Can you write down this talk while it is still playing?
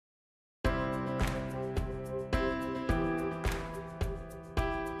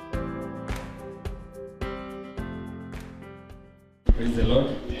Praise the Lord.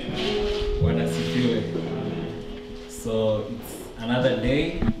 Bwana asifiwe. So it's another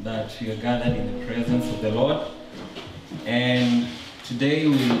day that we are gathered in the presence of the Lord. And today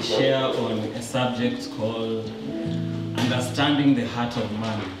we will share on a subject called Understanding the Heart of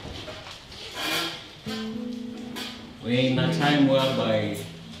Man. We're in a time whereby,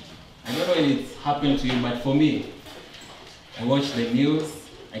 I don't know if it's happened to you, but for me, I watch the news,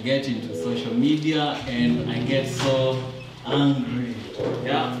 I get into social media, and I get so angry.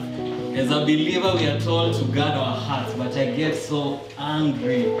 Yeah? As a believer, we are told to guard our hearts, but I get so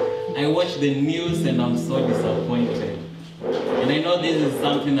angry. I watch the news and I'm so disappointed. And I know this is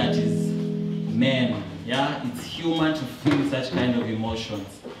something that is man. Yeah? It's human to feel such kind of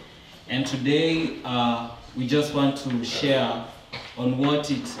emotions. And today, we just want to share on what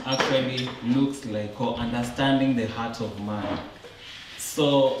it actually looks like, or understanding the heart of man.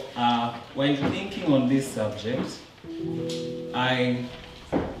 So, while thinking on this subject, I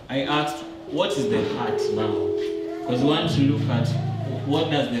asked, what is the heart now? Because we want to look at what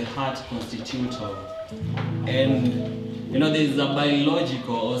does the heart constitute of. And, you know, there is a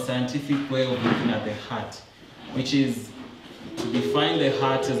biological or scientific way of looking at the heart, which is to define the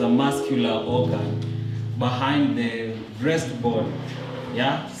heart as a muscular organ behind the breastbone.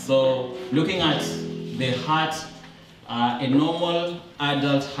 Yeah? So, looking at the heart, a normal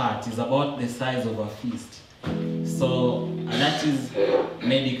adult heart is about the size of a fist. So that is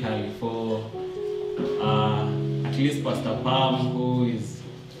medically for at least Pastor Pam, who is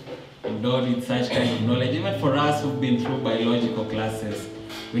endowed with such kind of knowledge. Even for us who've been through biological classes,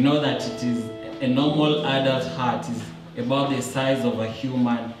 we know that it is a normal adult heart is about the size of a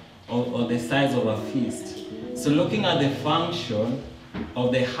human or the size of a fist. So looking at the function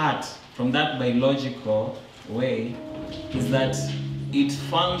of the heart from that biological way is that it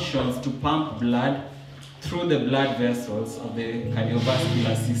functions to pump blood through the blood vessels of the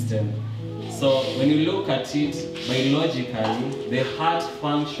cardiovascular system. So when you look at it biologically, the heart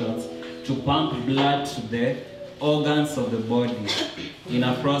functions to pump blood to the organs of the body in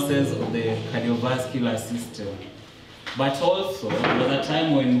a process of the cardiovascular system. But also, there was a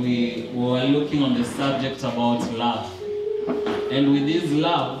time when we were looking on the subject about love. And with this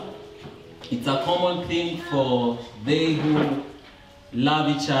love, it's a common thing for they who love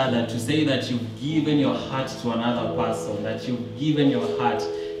each other to say that you've given your heart to another person, that you've given your heart.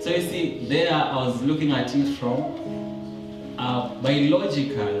 So you see, there I was looking at it from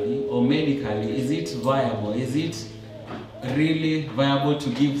biologically or medically, is it viable? Is it really viable to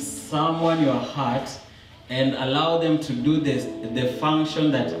give someone your heart and allow them to do this, the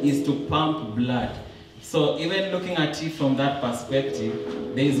function that is to pump blood? So even looking at it from that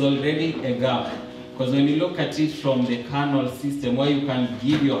perspective, there is already a gap. Because when you look at it from the carnal system, where you can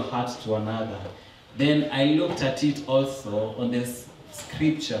give your heart to another, then I looked at it also on this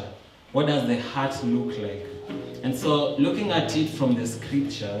scripture. What does the heart look like? And so looking at it from the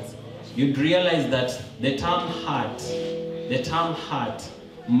scriptures, you'd realize that the term heart,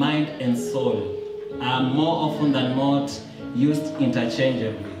 mind and soul are more often than not used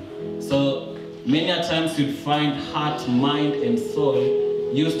interchangeably. So many a times you'd find heart, mind and soul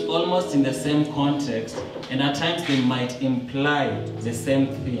used almost in the same context, and at times they might imply the same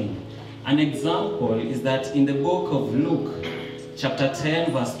thing. An example is that in the book of Luke, chapter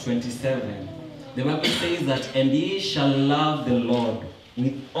 10, verse 27, the Bible says that, "And ye shall love the Lord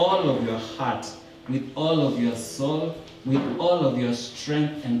with all of your heart, with all of your soul, with all of your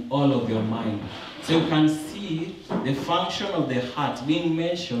strength, and all of your mind." So you can see the function of the heart being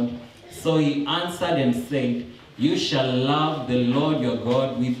mentioned. So he answered and said, "You shall love the Lord your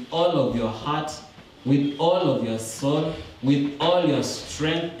God with all of your heart, with all of your soul, with all your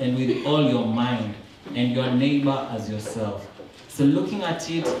strength, and with all your mind, and your neighbor as yourself." So looking at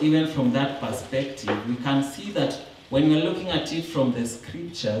it even from that perspective, we can see that when we're looking at it from the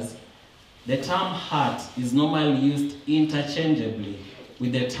scriptures, the term heart is normally used interchangeably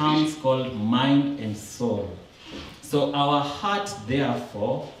with the terms called mind and soul. So our heart,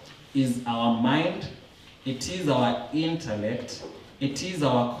 therefore, is our mind, it is our intellect, it is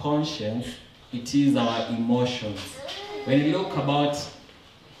our conscience, it is our emotions. When you look about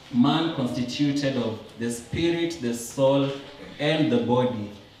man constituted of the spirit, the soul, and the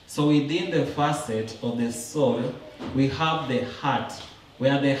body. So within the facet of the soul, we have the heart,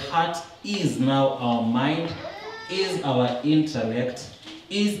 where the heart is now our mind, is our intellect,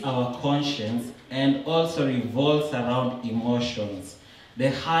 is our conscience, and also revolves around emotions. The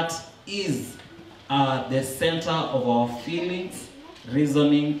heart is the center of our feelings,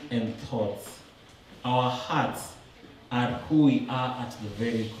 reasoning, and thoughts. Our hearts are who we are at the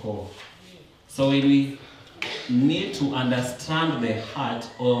very core. So when we need to understand the heart,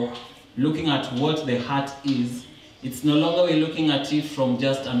 or looking at what the heart is, it's no longer we're looking at it from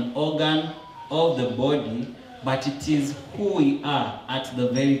just an organ of the body, but it is who we are at the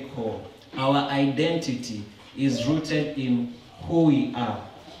very core. Our identity is rooted in who we are.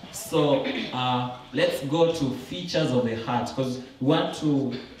 So let's go to features of the heart, because we want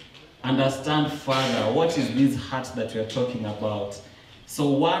to understand further what is this heart that we are talking about. So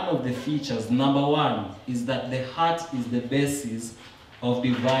one of the features, number one, is that the heart is the basis of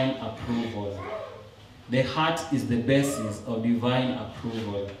divine approval. The heart is the basis of divine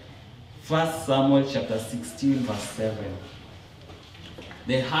approval. 1 Samuel chapter 16 verse 7.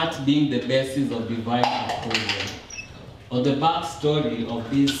 The heart being the basis of divine approval. Or the backstory of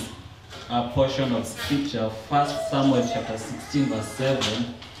this portion of scripture, 1 Samuel chapter 16 verse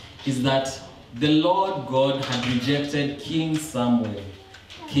 7, is that the Lord God had rejected King Saul,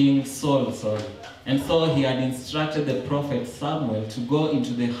 and so he had instructed the prophet Samuel to go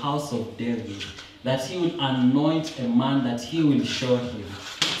into the house of David, that he would anoint a man that he will show him.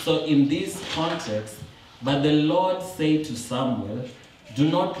 So in this context, but the Lord said to Samuel, do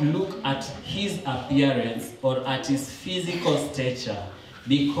not look at his appearance or at his physical stature,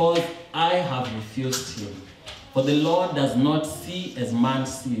 because I have refused him. For the Lord does not see as man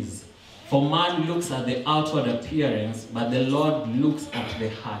sees. For man looks at the outward appearance, but the Lord looks at the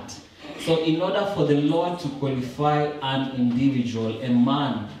heart. So in order for the Lord to qualify an individual, a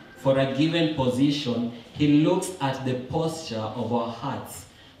man, for a given position, he looks at the posture of our hearts.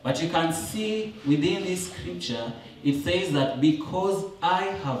 But you can see within this scripture, it says that because I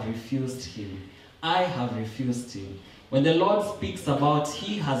have refused him, I have refused him. When the Lord speaks about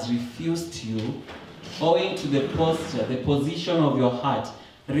he has refused you, owing to the posture, the position of your heart,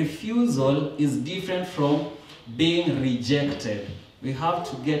 refusal is different from being rejected. We have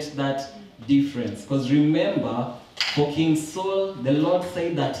to get that difference. Because remember, for King Saul, the Lord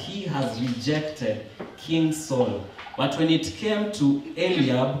said that he has rejected King Saul. But when it came to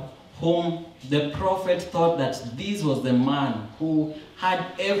Eliab, whom the prophet thought that this was the man who had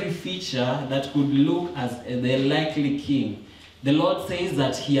every feature that could look as the likely king, the Lord says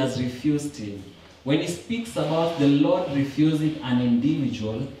that he has refused him. When he speaks about the Lord refusing an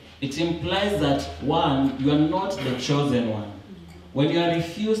individual, it implies that, one, you are not the chosen one. When you are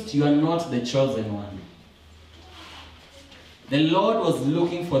refused, you are not the chosen one. The Lord was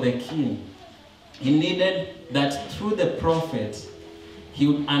looking for the king. He needed that through the prophet, he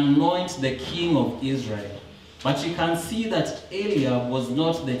would anoint the king of Israel. But you can see that Eliab was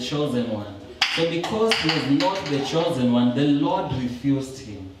not the chosen one. So because he was not the chosen one, the Lord refused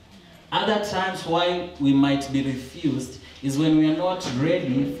him. Other times why we might be refused is when we are not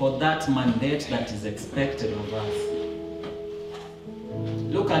ready for that mandate that is expected of us.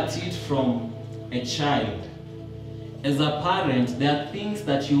 Look at it from a child. As a parent, there are things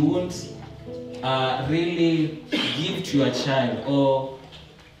that you won't really give to your child,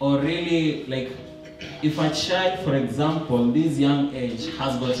 or really, like, if a child, for example, this young age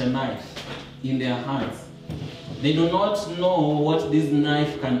has got a knife in their hands, they do not know what this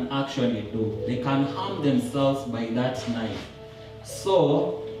knife can actually do. They can harm themselves by that knife.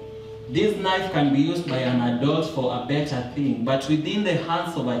 So, this knife can be used by an adult for a better thing, but within the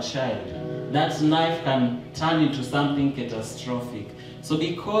hands of a child, that knife can turn into something catastrophic. So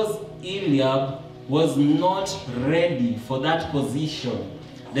because Eliab was not ready for that position,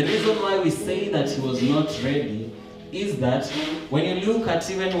 the reason why we say that he was not ready is that when you look at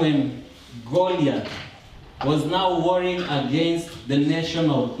even when Goliath was now warring against the nation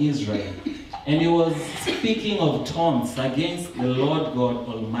of Israel, and he was speaking of taunts against the Lord God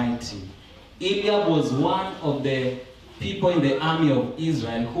Almighty, Eliab was one of the people in the army of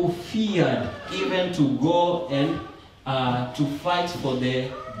Israel who feared even to go and to fight for the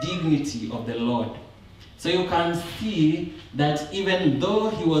dignity of the Lord. So you can see that even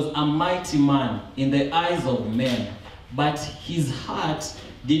though he was a mighty man in the eyes of men, but his heart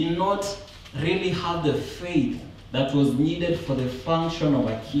did not really have the faith that was needed for the function of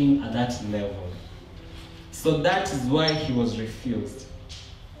a king at that level. So that is why he was refused.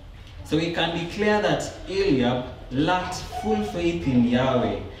 So we can declare that Eliab lacked full faith in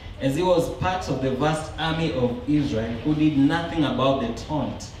Yahweh, as he was part of the vast army of Israel who did nothing about the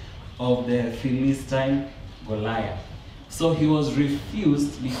taunt of the Philistine Goliath. So he was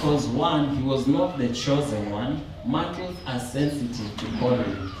refused because, one, he was not the chosen one. Mantles are sensitive to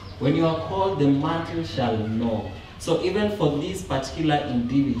calling. When you are called, the mantle shall know. So even for this particular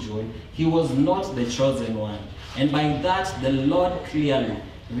individual, he was not the chosen one. And by that, the Lord clearly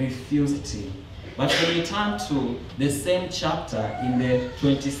refused him. But when we turn to the same chapter in the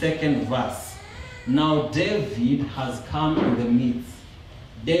 22nd verse, now David has come in the midst.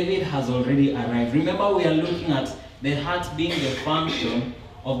 David has already arrived. Remember, we are looking at the heart being the function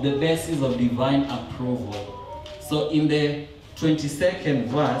of the basis of divine approval. So in the 22nd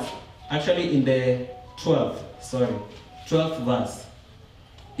verse, actually in the 12th verse,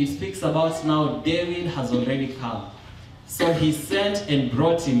 it speaks about now David has already come. So he sent and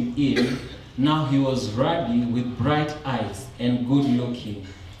brought him in. Now he was ruddy with bright eyes and good looking.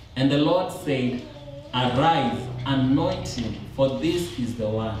 And the Lord said, arise, anoint him, for this is the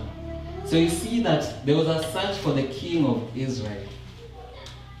one. So you see that there was a search for the king of Israel.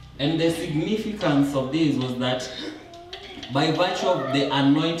 And the significance of this was that by virtue of the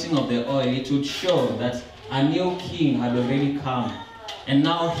anointing of the oil, it would show that a new king had already come. And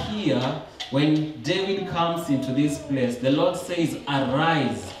now here, when David comes into this place, the Lord says,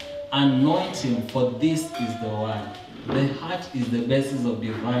 arise, anoint him, for this is the one. The heart is the basis of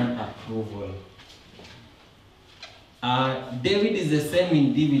divine approval. David is the same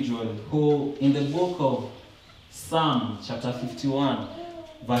individual who, in the book of Psalm, chapter 51,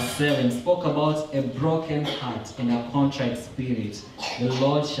 verse 7, spoke about a broken heart and a contrite spirit. The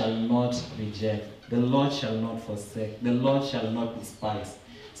Lord shall not reject. The Lord shall not forsake. The Lord shall not despise.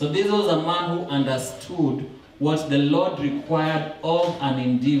 So this was a man who understood what the Lord required of an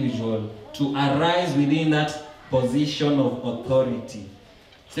individual to arise within that position of authority.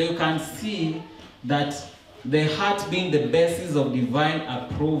 So you can see that the heart being the basis of divine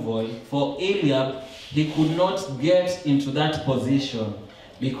approval, for Eliab, he could not get into that position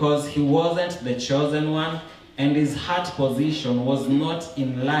because he wasn't the chosen one, and his heart position was not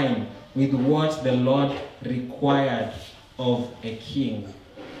in line with what the Lord required of a king.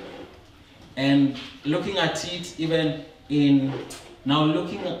 And looking at it even in, now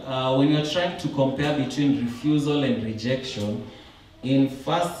looking, when you're trying to compare between refusal and rejection, in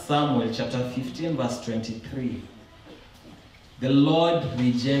 1 Samuel chapter 15 verse 23, the Lord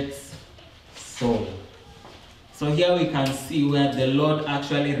rejects Saul. So here we can see where the Lord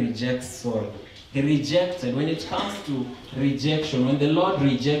actually rejects Saul. He rejected, when it comes to rejection, when the Lord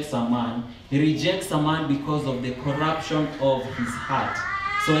rejects a man, he rejects a man because of the corruption of his heart.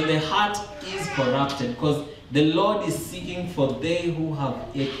 So when the heart is corrupted, because the Lord is seeking for they who have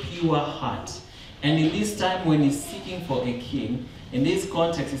a pure heart. And in this time when he's seeking for a king, in this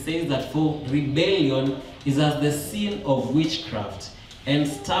context, he says that for rebellion is as the sin of witchcraft, and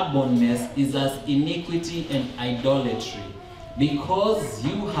stubbornness is as iniquity and idolatry. Because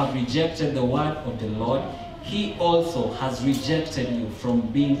you have rejected the word of the Lord, he also has rejected you from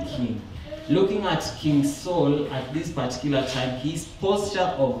being king. Looking at King Saul at this particular time, his posture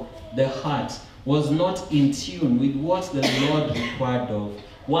of the heart was not in tune with what the Lord required of.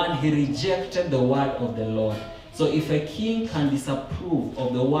 One, he rejected the word of the Lord. So if a king can disapprove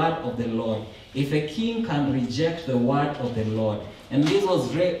of the word of the Lord, if a king can reject the word of the Lord, and this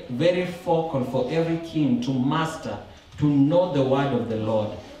was very focal for every king to master, to know the word of the Lord.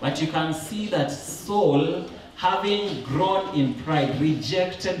 But you can see that Saul, having grown in pride,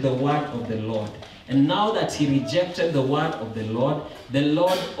 rejected the word of the Lord. And now that he rejected the word of the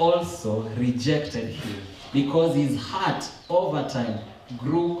Lord also rejected him, because his heart over time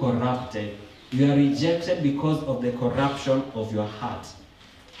grew corrupted. You are rejected because of the corruption of your heart.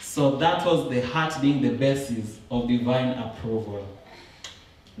 So that was the heart being the basis of divine approval.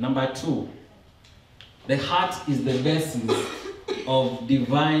 Number 2, the heart is the basis of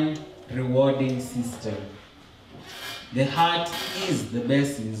divine rewarding system. The heart is the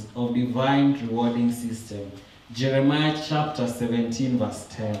basis of divine rewarding system. Jeremiah chapter 17 verse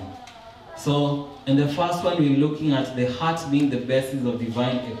 10. So in the first one, we're looking at the heart being the basis of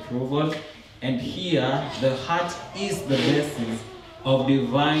divine approval. And here, the heart is the basis of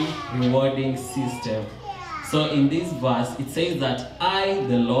divine rewarding system. So in this verse, it says that I,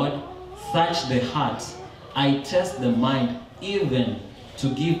 the Lord, search the heart. I test the mind, even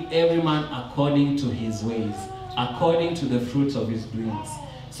to give every man according to his ways, according to the fruits of his doings.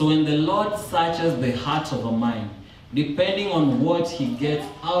 So when the Lord searches the heart of a mind, depending on what he gets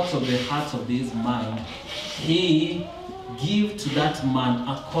out of the heart of this mind, he gives to that man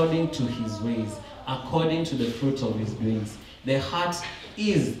according to his ways, according to the fruit of his doings. The heart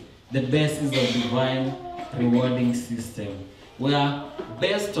is the basis of divine rewarding system, where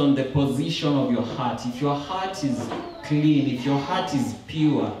based on the position of your heart, if your heart is clean, if your heart is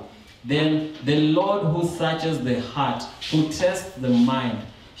pure, then the Lord who searches the heart, who tests the mind,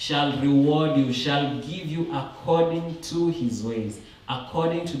 shall reward you, shall give you according to his ways,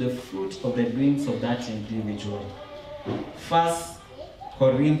 according to the fruit of the doings of that individual. 1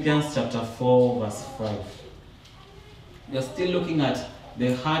 Corinthians chapter 4 verse 5. We are still looking at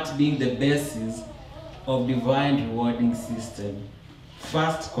the heart being the basis of divine rewarding system.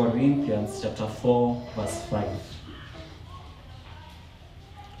 1 Corinthians chapter 4, verse 5.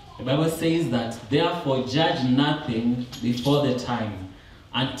 The Bible says that, therefore judge nothing before the time,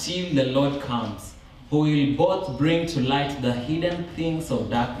 until the Lord comes, who will both bring to light the hidden things of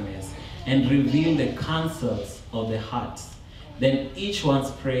darkness and reveal the counsels of the hearts. Then each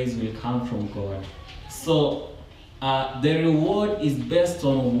one's praise will come from God. So the reward is based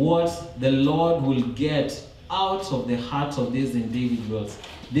on what the Lord will get out of the heart of these individuals.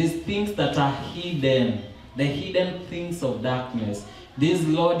 These things that are hidden, the hidden things of darkness, this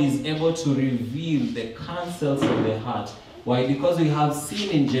Lord is able to reveal the counsels of the heart. Why? Because we have seen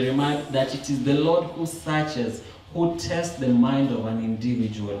in Jeremiah that it is the Lord who searches, who tests the mind of an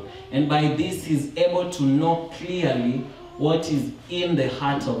individual. And by this, he's able to know clearly what is in the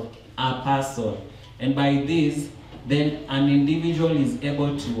heart of a person. And by this, then an individual is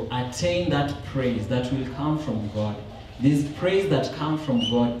able to attain that praise that will come from God. This praise that comes from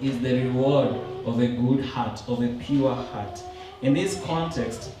God is the reward of a good heart, of a pure heart. In this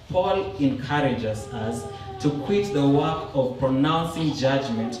context, Paul encourages us to quit the work of pronouncing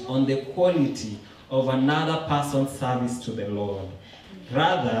judgment on the quality of another person's service to the Lord.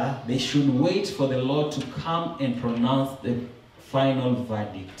 Rather, they should wait for the Lord to come and pronounce the final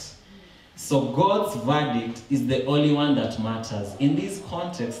verdict. So God's verdict is the only one that matters. In this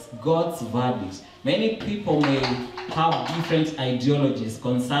context, God's verdict. Many people may have different ideologies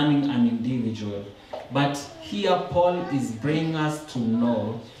concerning an individual, but here Paul is bringing us to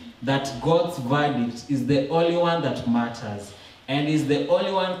know that God's verdict is the only one that matters and is the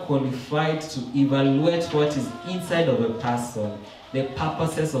only one qualified to evaluate what is inside of a person, the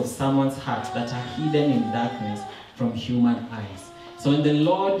purposes of someone's heart that are hidden in darkness from human eyes. So when the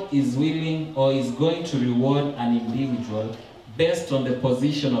Lord is willing or is going to reward an individual based on the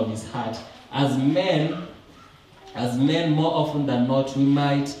position of his heart, as men more often than not, we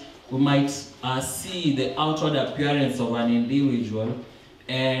might see the outward appearance of an individual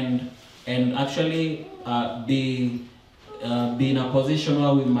and actually be in a position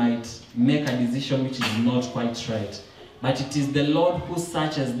where we might make a decision which is not quite right. But it is the Lord who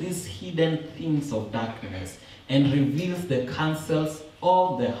searches these hidden things of darkness and reveals the counsels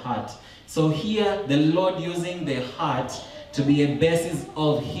of the heart. So here, the Lord using the heart to be a basis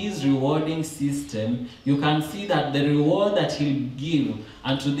of his rewarding system, you can see that the reward that he'll give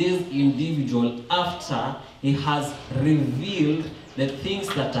unto this individual after he has revealed the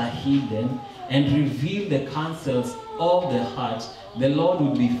things that are hidden and revealed the counsels of the heart, the Lord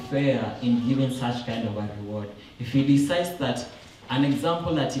will be fair in giving such kind of a reward. If he decides that, an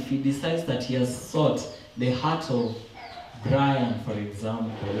example that if he decides that he has sought the heart of Brian, for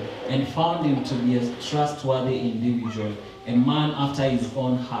example, and found him to be a trustworthy individual, a man after his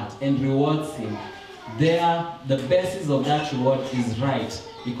own heart, and rewards him, the basis of that reward is right,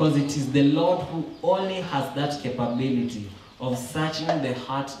 because it is the Lord who only has that capability of searching the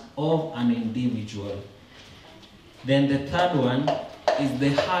heart of an individual. Then the third one is the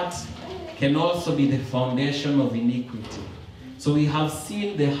heart can also be the foundation of iniquity. So we have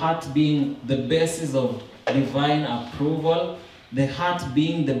seen the heart being the basis of divine approval, the heart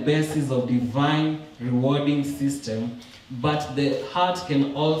being the basis of divine rewarding system, but the heart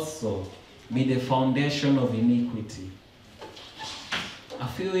can also be the foundation of iniquity. A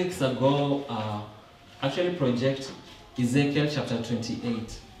few weeks ago, actually project Ezekiel chapter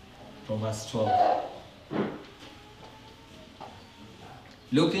 28 from verse 12.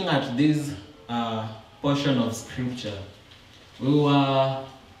 Looking at this portion of scripture, we were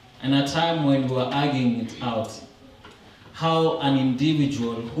in a time when we were arguing it out. How an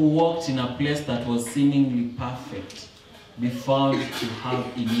individual who walked in a place that was seemingly perfect be found to have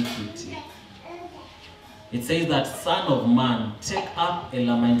iniquity. It says that, Son of man, take up a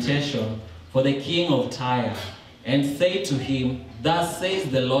lamentation for the king of Tyre, and say to him, Thus says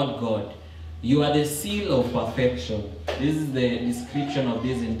the Lord God, you are the seal of perfection. This is the description of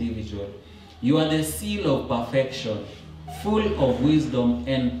this individual. You are the seal of perfection, full of wisdom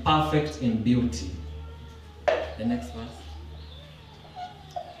and perfect in beauty. The next verse.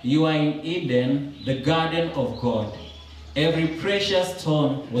 You are in Eden, the garden of God. Every precious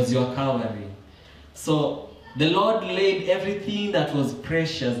stone was your covering. So the Lord laid everything that was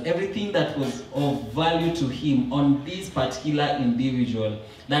precious, everything that was of value to him on this particular individual,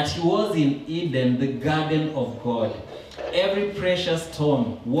 that he was in Eden, the garden of God. Every precious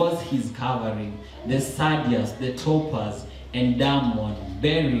stone was his covering. The sardius, the topaz, and diamond,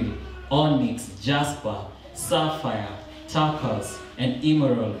 beryl, onyx, jasper, sapphire, turquoise, and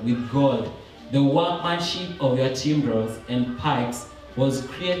emerald with gold. The workmanship of your timbrels and pipes was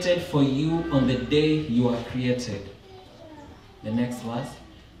created for you on the day you were created. The next verse.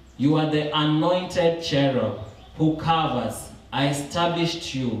 You are the anointed cherub who covers. I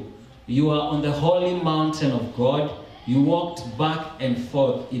established you. You are on the holy mountain of God. You walked back and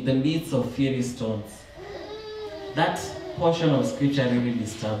forth in the midst of fiery stones. That portion of scripture really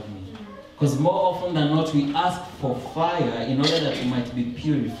disturbed me. Because more often than not, we ask for fire in order that we might be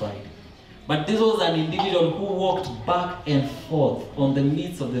purified. But this was an individual who walked back and forth on the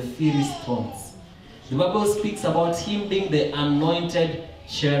midst of the fiery stones. The Bible speaks about him being the anointed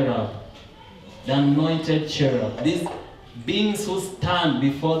cherub. The anointed cherub. These beings who stand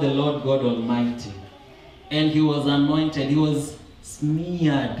before the Lord God Almighty. And he was anointed. He was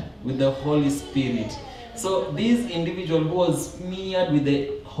smeared with the Holy Spirit. So this individual who was smeared with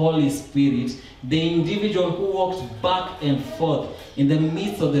the Holy Spirit, the individual who walked back and forth in the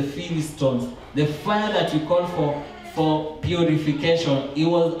midst of the fiery stones, the fire that we call for purification, it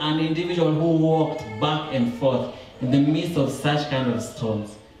was an individual who walked back and forth in the midst of such kind of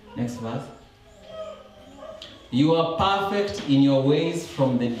stones. Next verse. You are perfect in your ways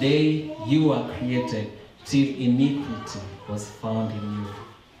from the day you were created till iniquity was found in you.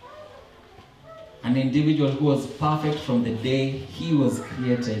 An individual who was perfect from the day he was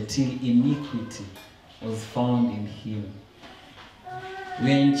created till iniquity was found in him.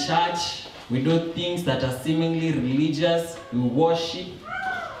 We are in church, we do things that are seemingly religious, we worship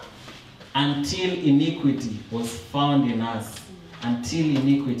until iniquity was found in us. Until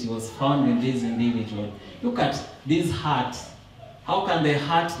iniquity was found in this individual. Look at this heart. How can the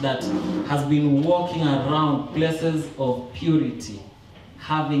heart that has been walking around places of purity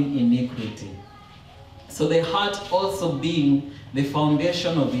having iniquity? So the heart also being the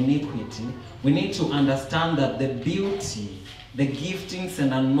foundation of iniquity, we need to understand that the beauty, the giftings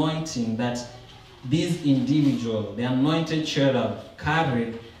and anointing that this individual, the anointed cherub,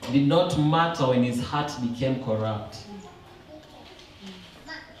 carried did not matter when his heart became corrupt.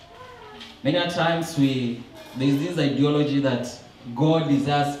 Many times there's this ideology that God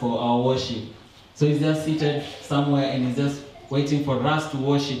desires for our worship. So he's just seated somewhere and he's just waiting for us to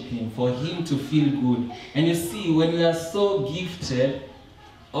worship him, for him to feel good. And you see, when we are so gifted,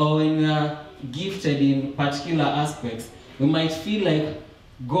 or when we are gifted in particular aspects, we might feel like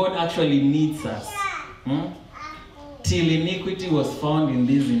God actually needs us. Till iniquity was found in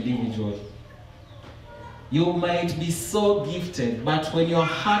this individual. You might be so gifted, but when your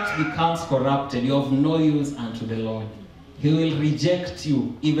heart becomes corrupted, you're of no use unto the Lord. He will reject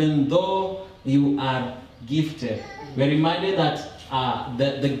you, even though you are gifted. We're reminded that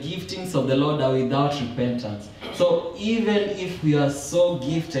the giftings of the Lord are without repentance. So even if we are so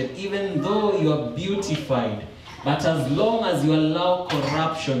gifted, even though you are beautified, but as long as you allow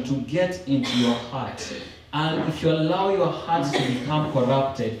corruption to get into your heart, and if you allow your heart to become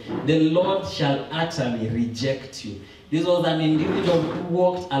corrupted, the Lord shall utterly reject you. This was an individual who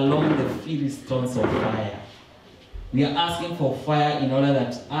walked along the fiery stones of fire. We are asking for fire in order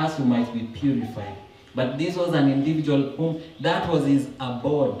that us we might be purified. But this was an individual whom that was his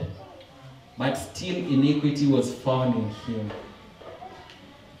abode. But still iniquity was found in him.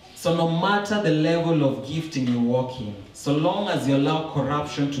 So no matter the level of gifting you walk in, so long as you allow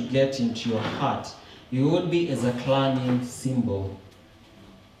corruption to get into your heart, you would be as a clanging cymbal.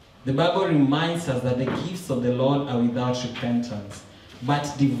 The Bible reminds us that the gifts of the Lord are without repentance,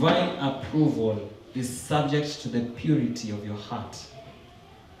 but divine approval is subject to the purity of your heart.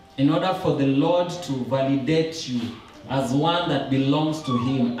 In order for the Lord to validate you as one that belongs to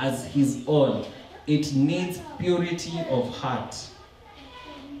him, as his own, it needs purity of heart.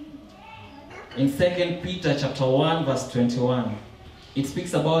 In 2 Peter chapter 1 verse 21, it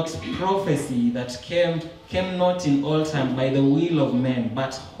speaks about prophecy that came not in all time by the will of men,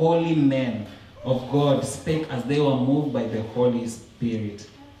 but holy men of God spake as they were moved by the Holy Spirit.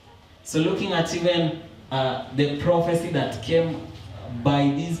 So looking at even the prophecy that came by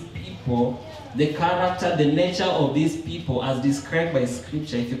these people, the character, the nature of these people as described by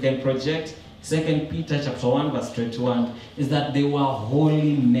Scripture, if you can project 2 Peter chapter 1 verse 21, is that they were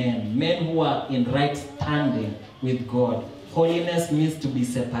holy men, men who are in right standing with God. Holiness means to be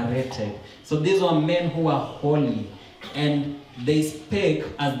separated. So these were men who are holy, and they spake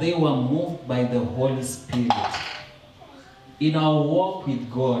as they were moved by the Holy Spirit. In our walk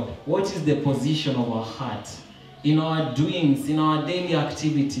with God, what is the position of our heart? In our doings, in our daily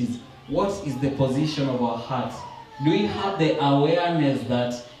activities, what is the position of our heart? Do we have the awareness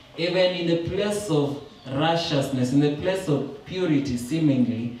that even in the place of righteousness, in the place of purity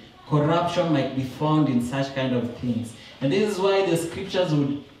seemingly, corruption might be found in such kind of things? And this is why the scriptures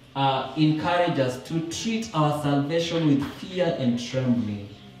would encourage us to treat our salvation with fear and trembling,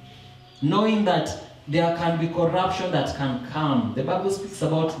 knowing that there can be corruption that can come. The Bible speaks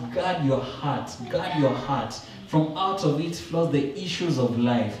about guard your heart, guard your heart. From out of it flows the issues of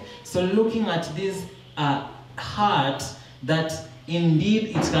life. So looking at this heart, that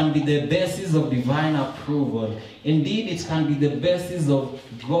indeed it can be the basis of divine approval. Indeed it can be the basis of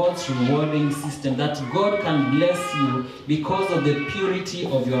God's rewarding system, that God can bless you because of the purity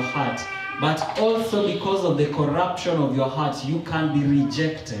of your heart. But also because of the corruption of your heart, you can be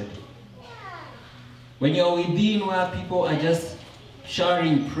rejected. When you're within where people are just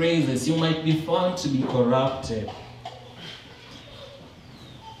shouting praises, you might be found to be corrupted.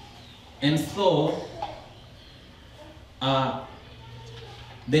 And so,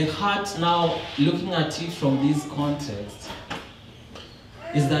 the heart now, looking at it from this context,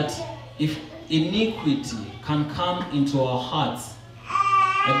 is that if iniquity can come into our hearts,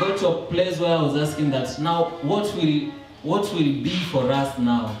 I got to a place where I was asking that now, what will be for us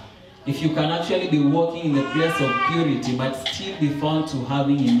now? If you can actually be walking in the place of purity, but still be found to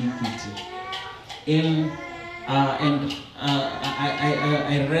having iniquity.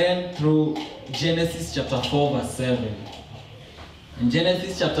 I ran through Genesis chapter 4 verse 7. In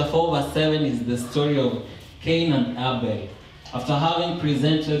Genesis chapter 4 verse 7 is the story of Cain and Abel. After having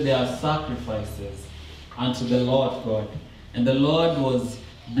presented their sacrifices unto the Lord God. And the Lord was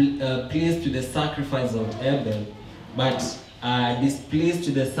pleased with the sacrifice of Abel, but displeased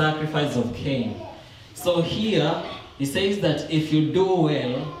with the sacrifice of Cain. So here, he says that if you do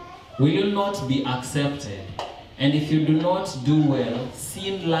well, will you not be accepted? And if you do not do well,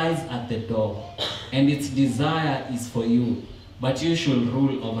 sin lies at the door, and its desire is for you, but you should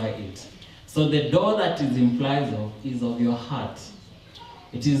rule over it. So the door that is implied of is of your heart.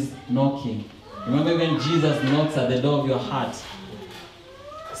 It is knocking. Remember when Jesus knocks at the door of your heart?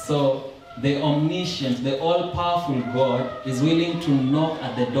 So the omniscient, the all-powerful God is willing to knock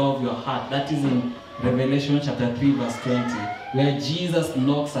at the door of your heart. That is in Revelation chapter 3 verse 20, where Jesus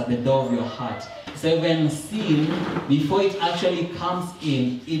knocks at the door of your heart. So when sin, before it actually comes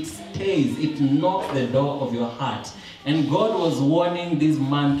in, it stays, it knocks the door of your heart. And God was warning this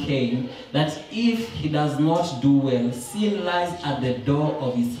man Cain that if he does not do well, sin lies at the door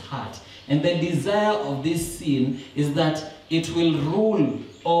of his heart. And the desire of this sin is that it will rule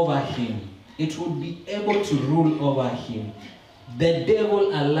over him. It would be able to rule over him. The devil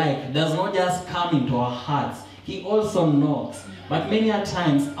alike does not just come into our hearts, he also knocks. But many a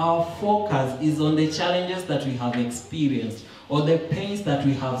times our focus is on the challenges that we have experienced or the pains that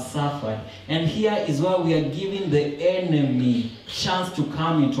we have suffered. And here is where we are giving the enemy chance to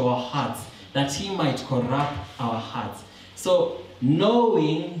come into our hearts, that he might corrupt our hearts. So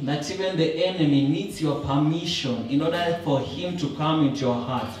knowing that even the enemy needs your permission in order for him to come into your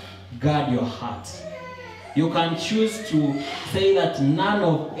heart, guard your heart. You can choose to say that none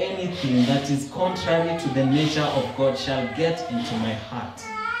of anything that is contrary to the nature of God shall get into my heart.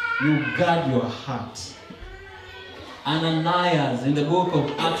 You guard your heart. Ananias, in the book of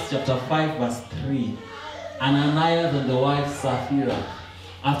Acts chapter 5 verse 3, Ananias and the wife Sapphira,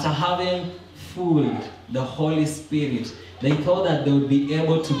 after having fooled the Holy Spirit, they thought that they would be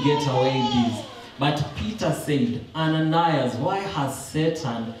able to get away with this. But Peter said, Ananias, why has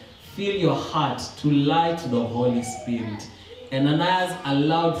Satan filled your heart to lie to the Holy Spirit? And Ananias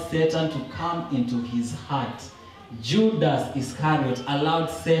allowed Satan to come into his heart. Judas Iscariot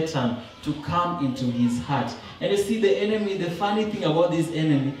allowed Satan to come into his heart. And you see the enemy, the funny thing about this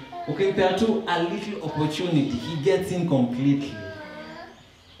enemy, compared to a little opportunity, he gets in completely.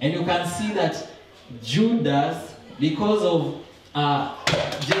 And you can see that Judas, because of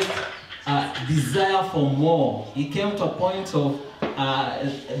desire for more, he came to a point of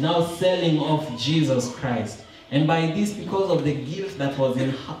now selling off Jesus Christ. And by this, because of the guilt that was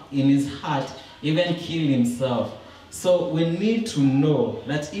in his heart, even killed himself. So we need to know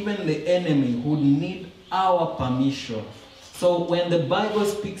that even the enemy would need our permission. So when the Bible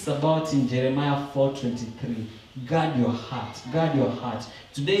speaks about in Jeremiah 4:23, guard your heart, guard your heart.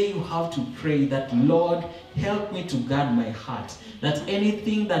 Today you have to pray that, Lord, help me to guard my heart. That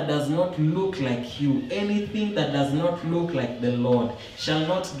anything that does not look like you, anything that does not look like the Lord, shall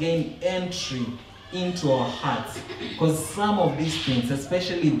not gain entry into our hearts. Because some of these things,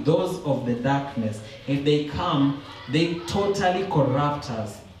 especially those of the darkness, if they come, they totally corrupt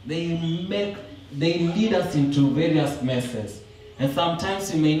us. They lead us into various messes. And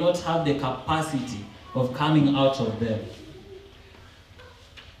sometimes we may not have the capacity of coming out of them.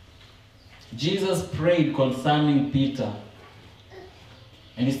 Jesus prayed concerning Peter.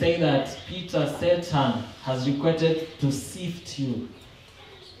 And he said that, Peter, Satan has requested to sift you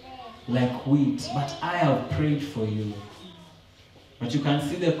like wheat, but I have prayed for you. But you can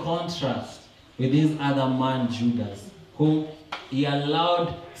see the contrast with this other man, Judas, who he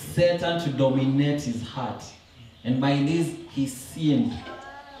allowed Satan to dominate his heart. And by this, he sinned.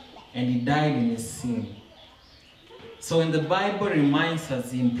 And he died in his sin. So when the Bible reminds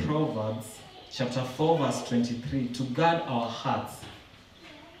us in Proverbs chapter 4 verse 23 to guard our hearts,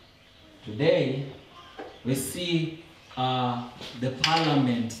 today we see the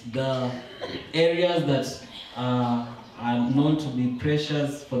parliament, the areas that are known to be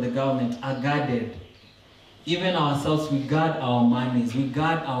precious for the government are guarded. Even ourselves, we guard our monies, we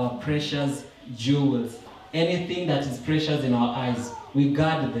guard our precious jewels. Anything that is precious in our eyes, we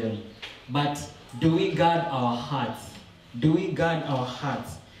guard them. But do we guard our hearts? Do we guard our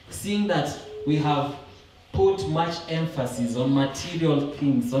hearts? Seeing that we have put much emphasis on material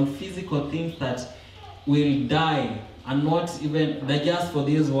things, on physical things that will die, and not even, they're just for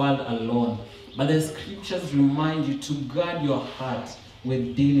this world alone. But the scriptures remind you to guard your heart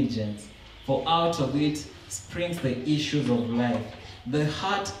with diligence, for out of it springs the issues of life. The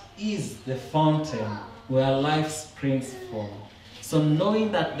heart is the fountain where life springs from. So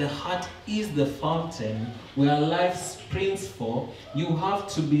knowing that the heart is the fountain where life springs from, you have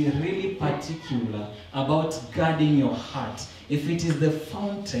to be really particular about guarding your heart. If it is the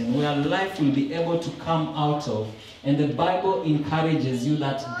fountain where life will be able to come out of, and the Bible encourages you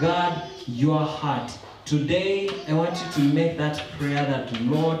that guard your heart. Today, I want you to make that prayer that,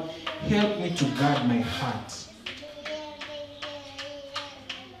 Lord, help me to guard my heart.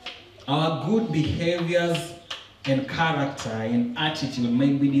 Our good behaviors and character and attitude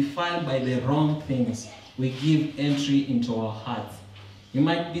may be defined by the wrong things we give entry into our hearts. You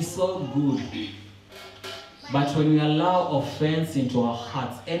might be so good, but when we allow offense into our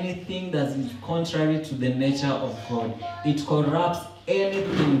hearts, anything that is contrary to the nature of God, it corrupts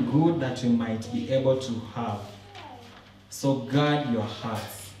anything good that we might be able to have. So guard your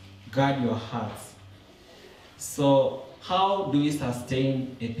hearts. Guard your hearts. So how do we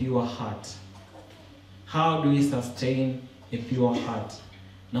sustain a pure heart? How do we sustain a pure heart?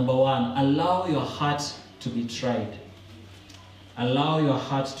 Number one, allow your heart to be tried. Allow your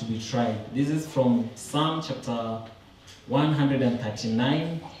heart to be tried. This is from Psalm chapter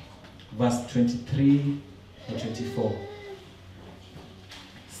 139, verse 23 and 24.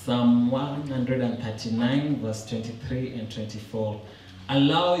 Psalm 139, verse 23 and 24.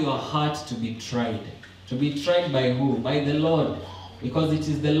 Allow your heart to be tried. To be tried by who? By the Lord. Because it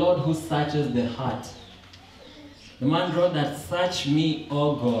is the Lord who searches the heart. The man wrote that, search me,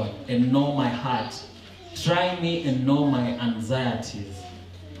 O God, and know my heart. Try me and know my anxieties.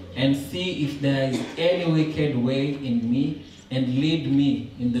 And see if there is any wicked way in me, and lead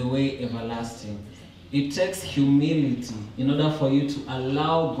me in the way everlasting. It takes humility in order for you to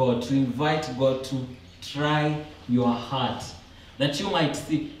allow God, to invite God to try your heart. That you might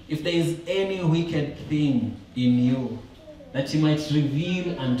see if there is any wicked thing in you, that He might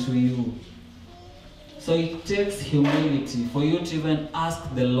reveal unto you. So it takes humility for you to even ask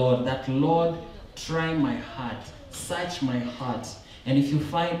the Lord that, Lord, try my heart, search my heart, and if you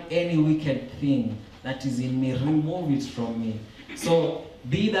find any wicked thing that is in me, remove it from me. So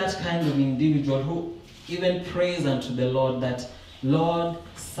be that kind of individual who even prays unto the Lord that, Lord,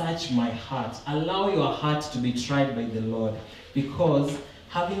 search my heart. Allow your heart to be tried by the Lord, because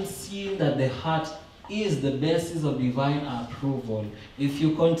having seen that the heart is the basis of divine approval, if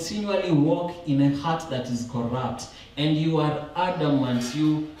you continually walk in a heart that is corrupt, and you are adamant,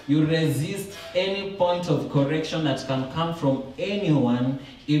 you resist any point of correction that can come from anyone,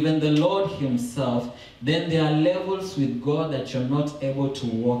 even the Lord Himself, then there are levels with God that you're not able to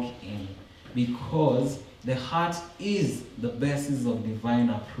walk in, because the heart is the basis of divine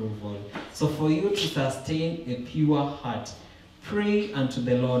approval. So for you to sustain a pure heart, pray unto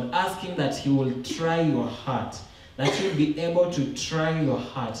the Lord, ask Him that He will try your heart, that you'll be able to try your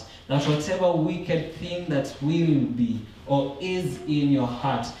heart, that whatever wicked thing that will be or is in your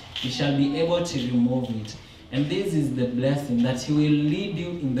heart, He shall be able to remove it. And this is the blessing, that He will lead you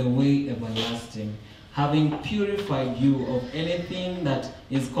in the way everlasting, having purified you of anything that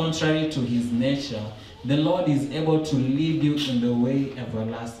is contrary to His nature. The Lord is able to lead you in the way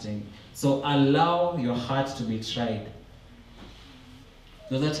everlasting. So allow your heart to be tried.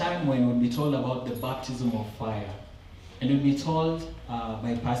 There was a time when we'd be told about the baptism of fire. And we'd be told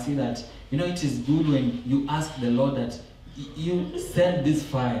by Percy that, it is good when you ask the Lord that you send this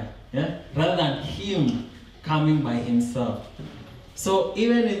fire, rather than Him coming by Himself. So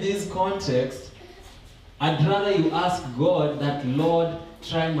even in this context, I'd rather you ask God that, Lord,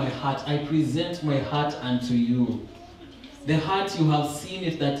 try my heart. I present my heart unto you. the heart, you have seen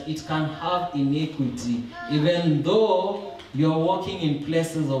it, that it can have iniquity, even though you are walking in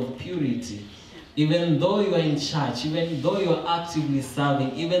places of purity. Even though you are in church, even though you are actively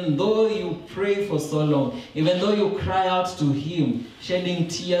serving, even though you pray for so long, even though you cry out to Him, shedding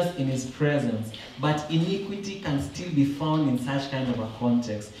tears in His presence, but iniquity can still be found in such kind of a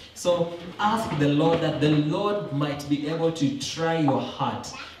context. So ask the Lord, that the Lord might be able to try your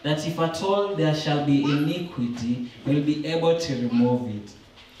heart, that if at all there shall be iniquity, He will be able to remove it.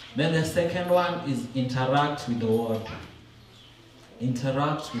 Then the second one is interact with the Word.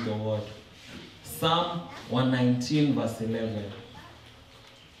 Interact with the Word. Psalm 119 verse 11.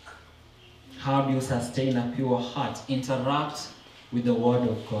 How do you sustain a pure heart? Interact with the Word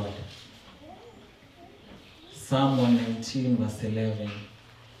of God. Psalm 119 verse 11.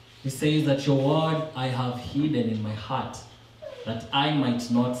 He says that your word I have hidden in my heart, that I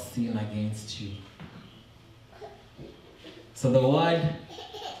might not sin against you. So the word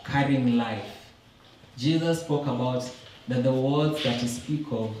carrying life. Jesus spoke about that the words that He speak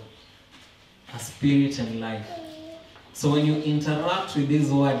of are spirit and life. So when you interact with this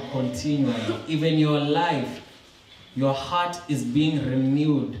word continually, even your life, your heart is being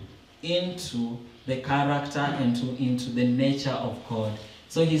renewed into the character and into the nature of God.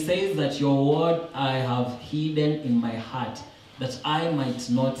 So He says that your word I have hidden in my heart, that I might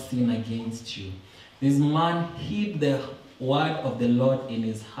not sin against you. This man hid the word of the Lord in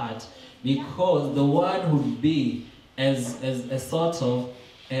his heart, because the word would be as a sort of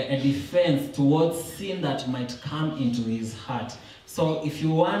a defense towards sin that might come into his heart. So if you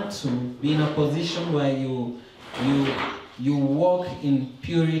want to be in a position where you walk in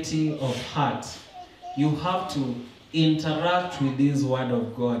purity of heart, you have to interact with this word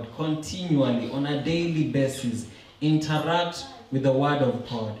of God continually on a daily basis. Interact with the word of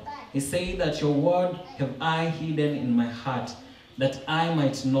God. He said that your word have I hidden in my heart, that I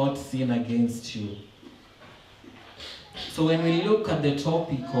might not sin against you. So when we look at the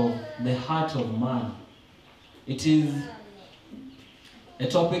topic of the heart of man, it is a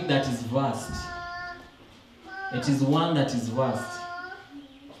topic that is vast. It is one that is vast.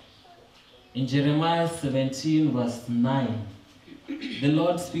 In Jeremiah 17 verse 9, the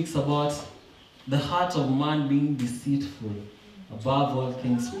Lord speaks about the heart of man being deceitful above all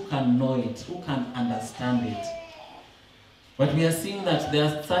things. Who can know it? Who can understand it? But we are seeing that there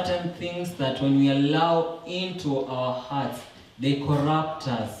are certain things that when we allow into our hearts, they corrupt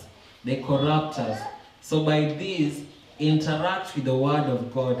us. They corrupt us. So by this, interact with the word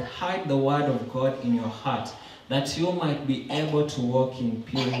of God. Hide the word of God in your heart, that you might be able to walk in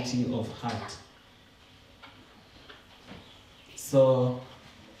purity of heart. So,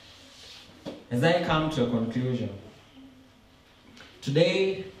 as I come to a conclusion,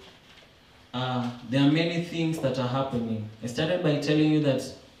 today, there are many things that are happening. I started by telling you that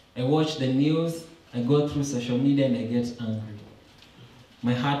I watch the news, I go through social media, and I get angry.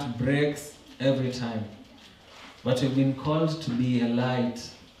 My heart breaks every time. But we've been called to be a light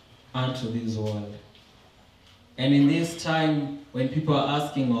unto this world. And in this time, when people are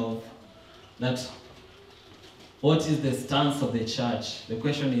asking of that, what is the stance of the church? The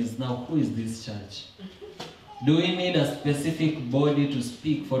question is now, who is this church? Do we need a specific body to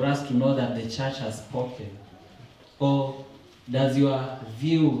speak for us to know that the church has spoken? Or does your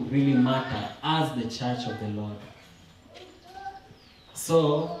view really matter as the church of the Lord?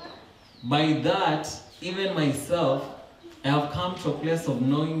 So, by that, even myself, I have come to a place of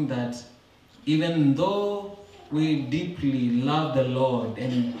knowing that even though we deeply love the Lord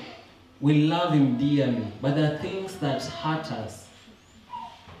and we love Him dearly, but there are things that hurt us.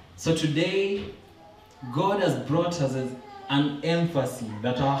 So today, God has brought us an emphasis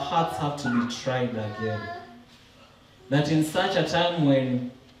that our hearts have to be tried again. That in such a time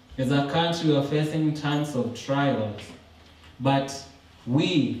when, as a country, we are facing times of trials, but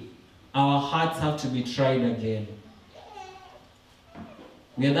our hearts have to be tried again.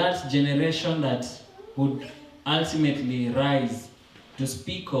 We are that generation that would ultimately rise to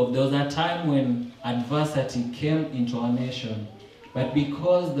speak of. There was a time when adversity came into our nation, but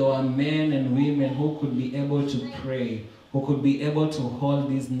because there were men and women who could be able to pray, who could be able to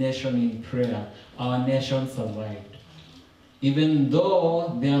hold this nation in prayer, our nation survived. Even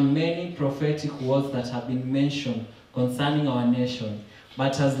though there are many prophetic words that have been mentioned concerning our nation,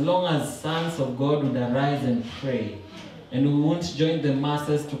 but as long as sons of God would arise and pray, and we won't join the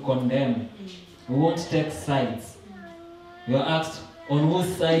masses to condemn, we won't take sides. We are asked, on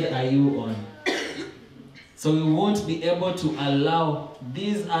whose side are you on? So we won't be able to allow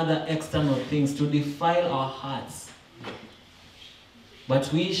these other external things to defile our hearts. but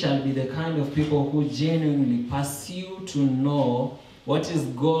we shall be the kind of people who genuinely pursue to know what is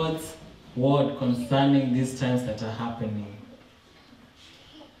God's word concerning these times that are happening.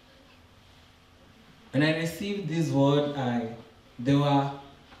 When I received this word, there were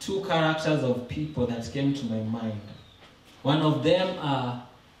two characters of people that came to my mind. One of them are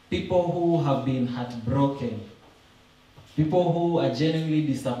people who have been heartbroken, people who are genuinely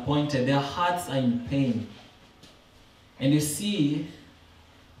disappointed, their hearts are in pain. And you see,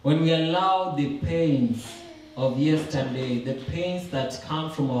 when we allow the pains of yesterday, the pains that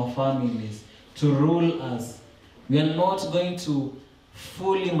come from our families to rule us, we are not going to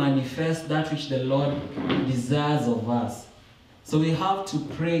fully manifest that which the Lord desires of us. So we have to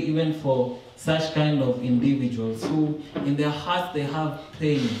pray even for such kind of individuals who in their hearts they have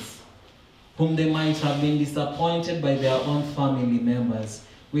pains, whom they might have been disappointed by their own family members.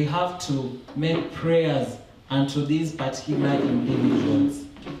 We have to make prayers unto these particular individuals.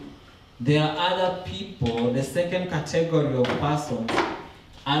 There are other people, the second category of persons,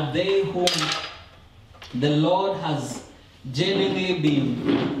 are they whom the Lord has genuinely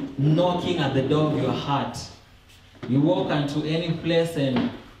been knocking at the door of your heart. You walk into any place and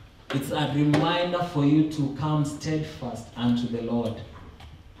it's a reminder for you to come steadfast unto the Lord.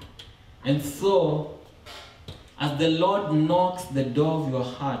 And so, as the Lord knocks the door of your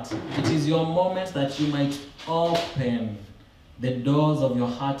heart, it is your moment that you might open the doors of your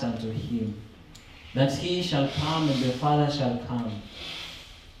heart unto Him, that He shall come and the Father shall come.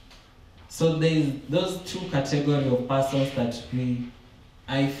 So there's those two categories of persons that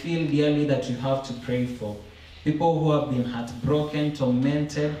I feel dearly that you have to pray for. People who have been heartbroken,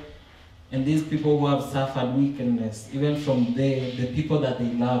 tormented, and these people who have suffered wickedness, even from the people that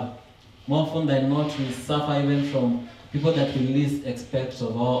they love. More often than not, we suffer even from people that we least expect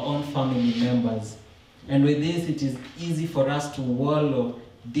of, our own family members. And with this, it is easy for us to wallow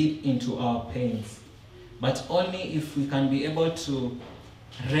deep into our pains. But only if we can be able to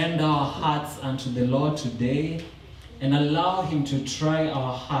render our hearts unto the Lord today and allow Him to try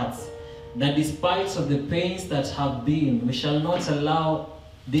our hearts, that despite of the pains that have been, we shall not allow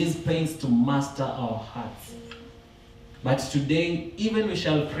these pains to master our hearts. But today, even we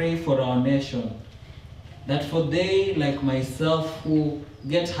shall pray for our nation, that for they, like myself, who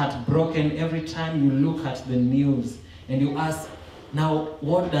get heartbroken every time you look at the news and you ask, now,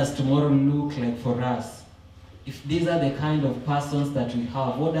 what does tomorrow look like for us? If these are the kind of persons that we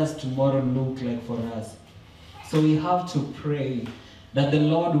have, what does tomorrow look like for us? So we have to pray that the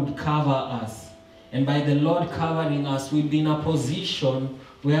Lord would cover us. And by the Lord covering us, we'll be in a position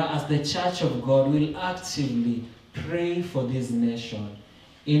where as the Church of God, we'll actively pray for this nation.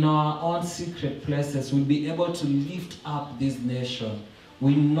 In our own secret places, we'll be able to lift up this nation.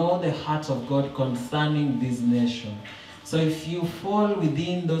 We know the heart of God concerning this nation. So if you fall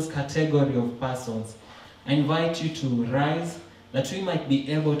within those category of persons, I invite you to rise that we might be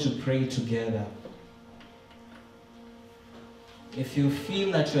able to pray together. If you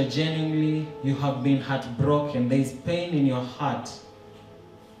feel that you have been heartbroken, there is pain in your heart,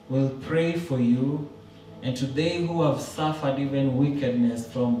 we'll pray for you. And to they who have suffered even wickedness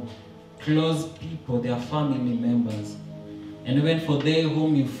from close people, their family members, and even for they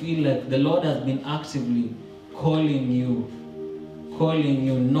whom you feel like the Lord has been actively calling you,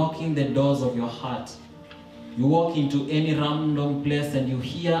 knocking the doors of your heart. You walk into any random place and you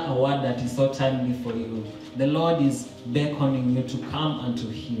hear a word that is so timely for you. The Lord is beckoning you to come unto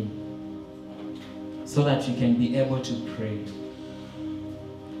Him so that you can be able to pray.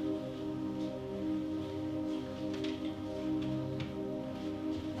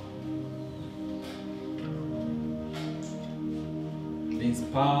 There is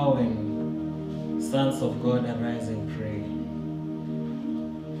power when sons of God arise and pray.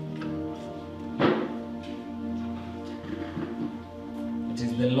 It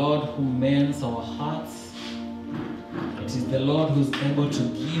is the Lord who mends our hearts. It is the Lord who is able to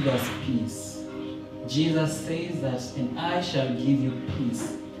give us peace. Jesus says that, and I shall give you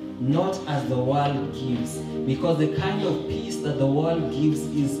peace, not as the world gives, because the kind of peace that the world gives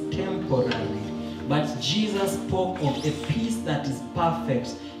is temporary. But Jesus spoke of a peace that is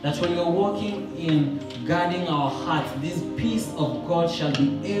perfect, that when we're walking in guarding our hearts, this peace of God shall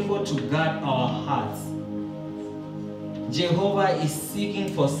be able to guard our hearts. Jehovah is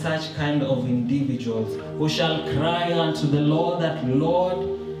seeking for such kind of individuals who shall cry unto the Lord that,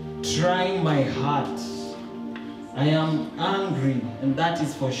 Lord, try my heart. I am angry, and that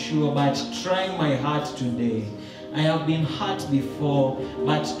is for sure, but try my heart today. I have been hurt before,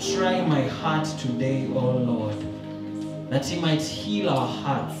 but try my heart today, O Lord, that He might heal our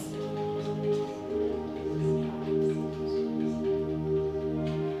hearts.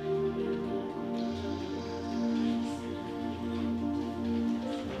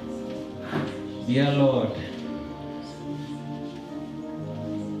 Dear Lord,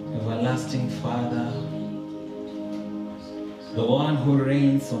 everlasting Father, the one who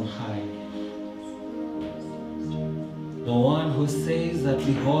reigns on high, the one who says that,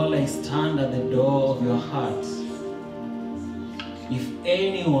 behold, I stand at the door of your heart. If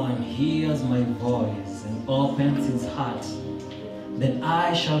anyone hears my voice and opens his heart, then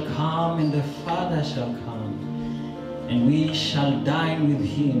I shall come and the Father shall come, and we shall dine with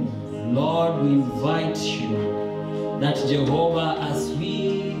him. Lord, we invite you that, Jehovah, as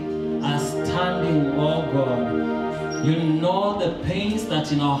we are standing, oh God, you know the pains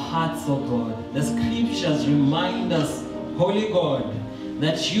that in our hearts, oh God. The scriptures remind us, Holy God,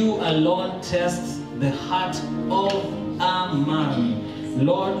 that you alone test the heart of a man.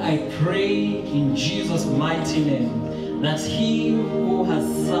 Lord, I pray in Jesus' mighty name that he who has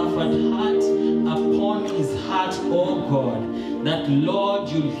suffered hurt upon his heart, oh God, that Lord,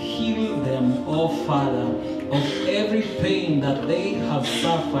 you'll heal them, oh Father, of every pain that they have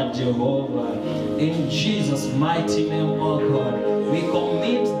suffered, Jehovah. In Jesus' mighty name, oh God, we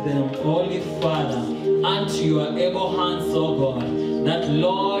commit them, Holy Father, unto your able hands, oh God, that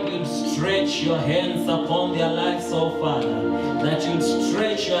Lord, you'll stretch your hands upon their lives, oh Father, that you'll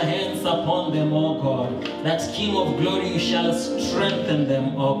stretch your hands upon them, oh God, that King of glory, you shall strengthen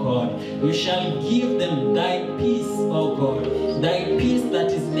them, oh God, you shall give them thy peace, oh God, thy peace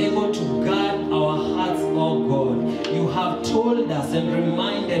that is able to guard our hearts, oh God. You have told us and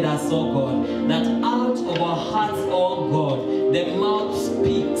reminded us, oh God, that out of our hearts, oh God, the mouth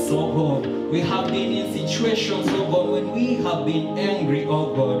speaks, oh God. We have been in situations, oh God, when we have been angry,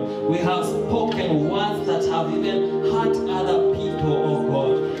 oh God. We have spoken words that have even hurt other people, oh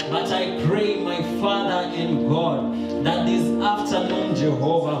God. But I pray, my Father and God, that this afternoon,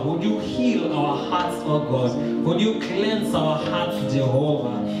 Jehovah, would you heal our hearts, oh God? Would you cleanse our hearts,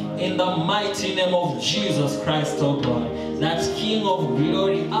 Jehovah? In the mighty name of Jesus Christ, oh God, that King of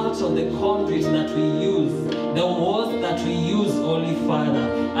glory, out of the conduit that we use, the words that we use, Holy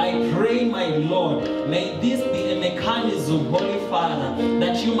Father, I pray, my Lord, may this be a mechanism, Holy Father,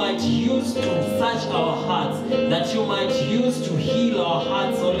 that you might use to search our hearts, that you might use to heal our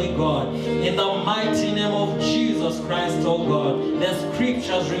hearts, Holy God. In the mighty name of Jesus Christ, oh God, the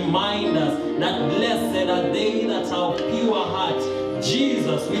scriptures remind us that blessed are they that are of pure heart.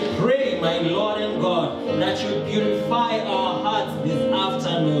 Jesus, we pray, my Lord and God, that you purify our hearts this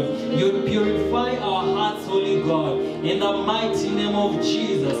afternoon. You purify our hearts, Holy God. In the mighty name of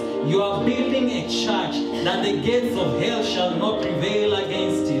Jesus, you are building a church that the gates of hell shall not prevail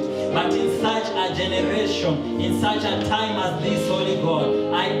against it. But in such a generation, in such a time as this, Holy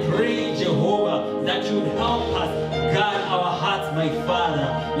God, I pray, Jehovah, that you would help us guard our hearts, my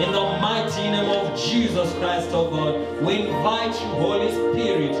Father. In the mighty name of Jesus Christ, oh God, we invite you, Holy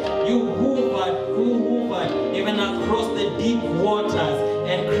Spirit. You who hoovered even across the deep waters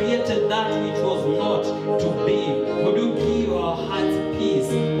and created that which was not to be. Would you give our hearts peace?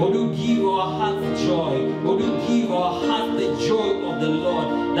 Would you give our hearts joy? Would you give our hearts the joy of the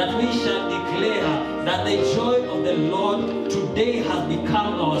Lord, that we shall declare that the joy of the Lord today has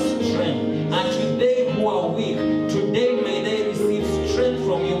become our strength. And today who are weak, today may they receive strength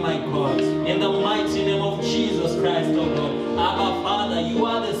from you, my God. In the mighty name of Jesus Christ, oh God. Abba, Father, you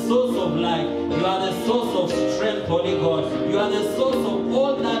are the source of life. You are the source of strength, Holy God. You are the source of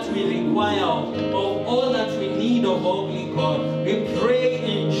all that we require, of all that we need of Holy God. We pray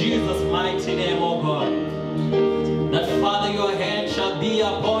in Jesus' mighty name, oh God, that, Father, your hand shall be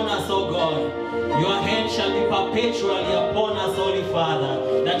upon us, oh God. Your hand shall be perpetually upon us, Holy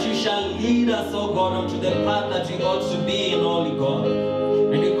Father, that you shall lead us, oh God, onto the path that we ought to be in, Holy God.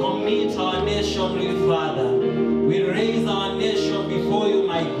 And we commit our nation, Holy Father. We raise our nation before you,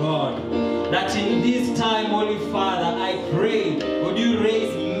 my God, that in this time, Holy Father, I pray, would you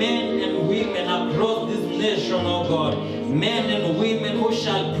raise men and women across this nation, oh God, men and women who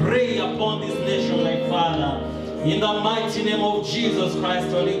shall pray upon this nation, my Father, in the mighty name of Jesus Christ,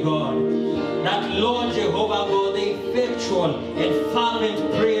 Holy God. That, Lord Jehovah God, the effectual and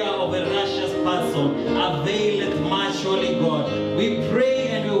fervent prayer of a righteous person availeth much, Holy God. We pray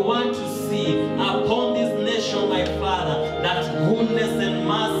and we want to see upon this nation, my Father, that goodness and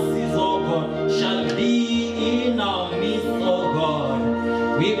mercies, oh God, shall be in our midst, oh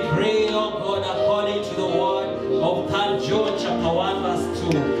God. We pray, oh God, according to the word of 3 John chapter 1 verse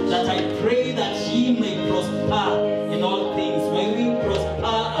 2, that I pray that ye may prosper in all things. May we prosper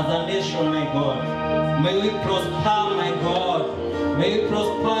as a nation, my God. May we prosper, my God. May we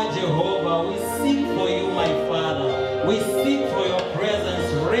prosper, Jehovah. We seek for you, my Father. We seek for your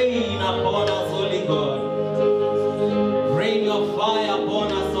presence. Rain upon us, Holy God. Rain your fire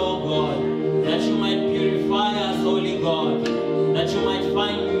upon us, oh God. That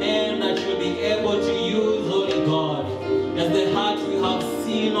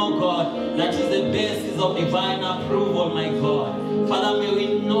of divine approval, my God. Father, may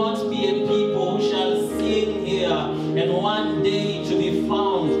we not be a people who shall sing here and one day to be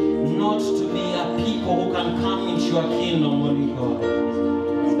found not to be a people who can come into your kingdom, Holy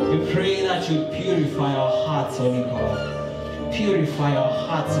God. We pray that you purify our hearts, Holy God. Purify our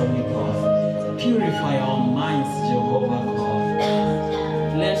hearts, Holy God. Purify our minds, Jehovah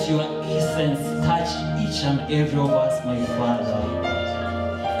God. Let your essence touch each and every of us, my Father.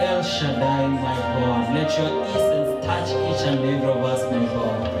 El Shaddai, my God. Let your essence touch each and every of us, my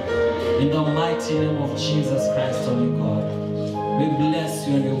God. In the mighty name of Jesus Christ, Holy God. We bless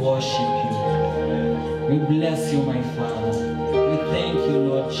you and we worship you. We bless you, my Father. We thank you,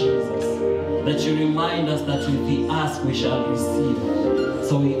 Lord Jesus, that you remind us that if we ask, we shall receive.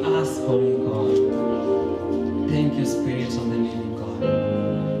 So we ask, Holy God. Thank you, Spirit of the living God.